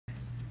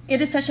It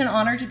is such an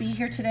honor to be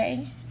here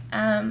today.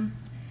 I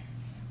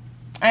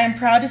am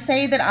proud to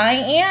say that I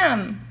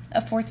am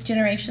a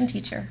fourth-generation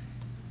teacher.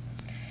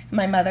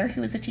 My mother,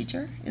 who is a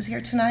teacher, is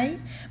here tonight.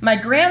 My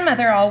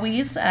grandmother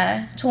always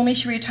told me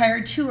she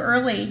retired too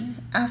early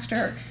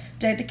after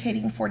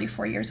dedicating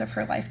 44 years of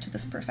her life to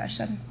this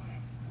profession.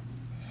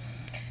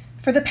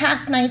 For the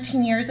past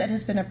 19 years, it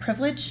has been a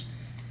privilege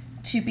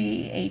to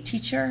be a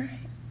teacher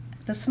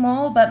at the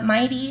small but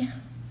mighty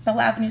Bell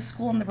Avenue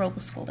School in the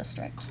Robles School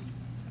District.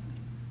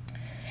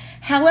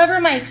 However,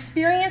 my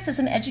experience as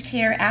an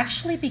educator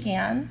actually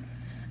began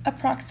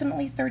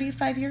approximately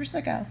 35 years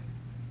ago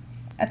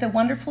at the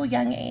wonderful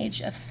young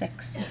age of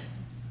 6.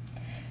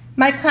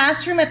 My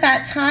classroom at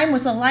that time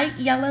was a light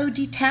yellow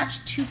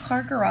detached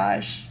 2-car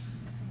garage.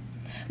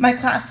 My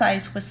class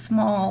size was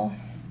small,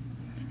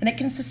 and it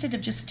consisted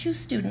of just 2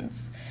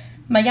 students,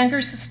 my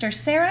younger sister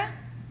Sarah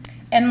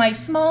and my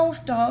small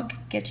dog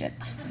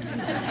Gidget.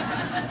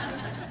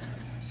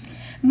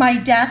 My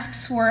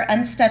desks were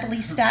unsteadily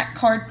stacked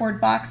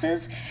cardboard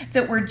boxes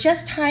that were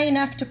just high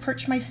enough to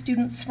perch my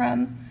students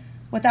from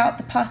without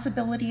the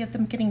possibility of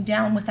them getting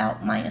down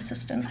without my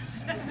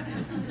assistance.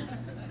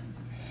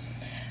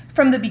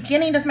 From the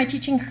beginning of my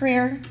teaching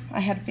career, I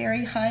had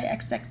very high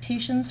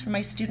expectations for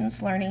my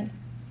students' learning.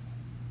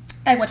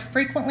 I would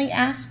frequently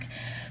ask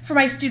for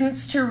my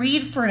students to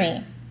read for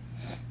me,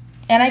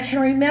 and I can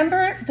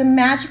remember the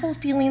magical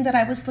feeling that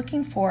I was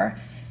looking for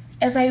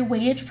as I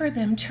waited for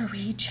them to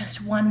read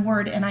just one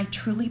word, and I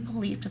truly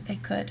believed that they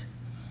could.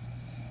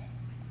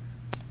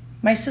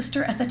 My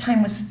sister at the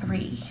time was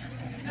 3.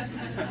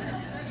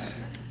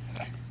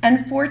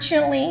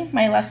 Unfortunately,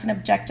 my lesson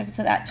objectives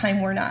at that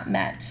time were not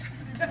met.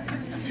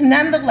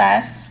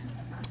 Nonetheless,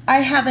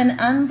 I have an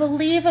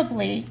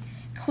unbelievably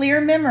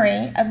clear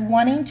memory of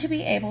wanting to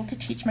be able to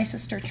teach my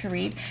sister to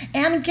read,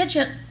 and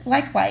Gidget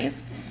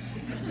likewise,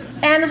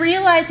 and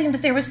realizing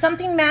that there was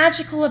something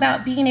magical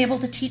about being able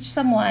to teach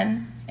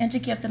someone and to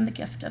give them the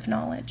gift of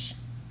knowledge.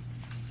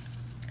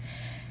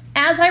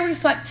 As I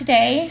reflect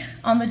today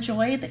on the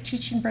joy that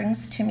teaching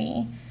brings to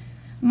me,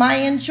 my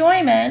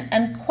enjoyment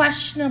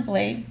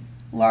unquestionably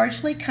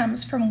largely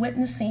comes from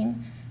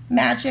witnessing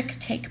magic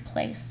take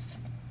place.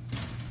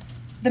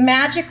 The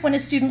magic when a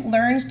student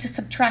learns to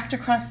subtract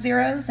across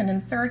zeros, and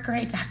in 3rd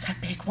grade, that's a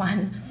big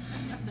one.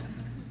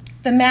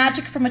 The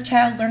magic from a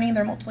child learning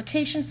their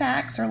multiplication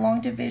facts or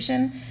long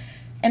division.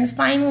 And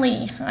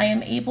finally, I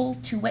am able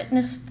to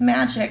witness the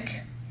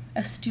magic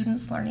of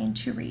students learning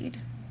to read.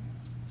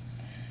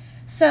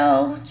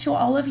 So, to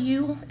all of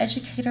you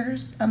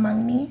educators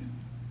among me,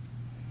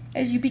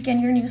 as you begin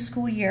your new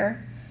school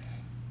year,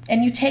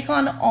 and you take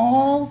on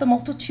all the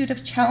multitude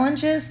of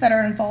challenges that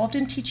are involved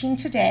in teaching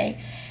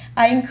today,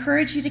 I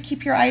encourage you to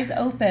keep your eyes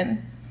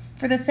open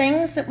for the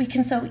things that we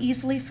can so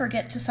easily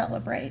forget to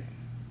celebrate.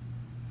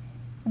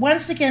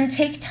 Once again,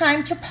 take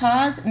time to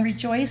pause and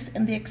rejoice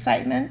in the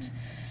excitement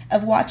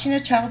of watching a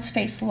child's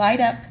face light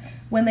up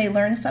when they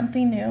learn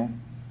something new.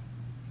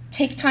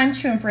 Take time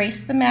to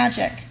embrace the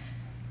magic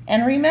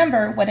and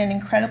remember what an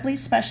incredibly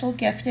special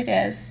gift it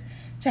is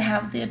to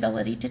have the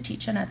ability to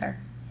teach another.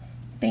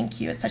 Thank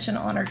you. It's such an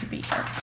honor to be here.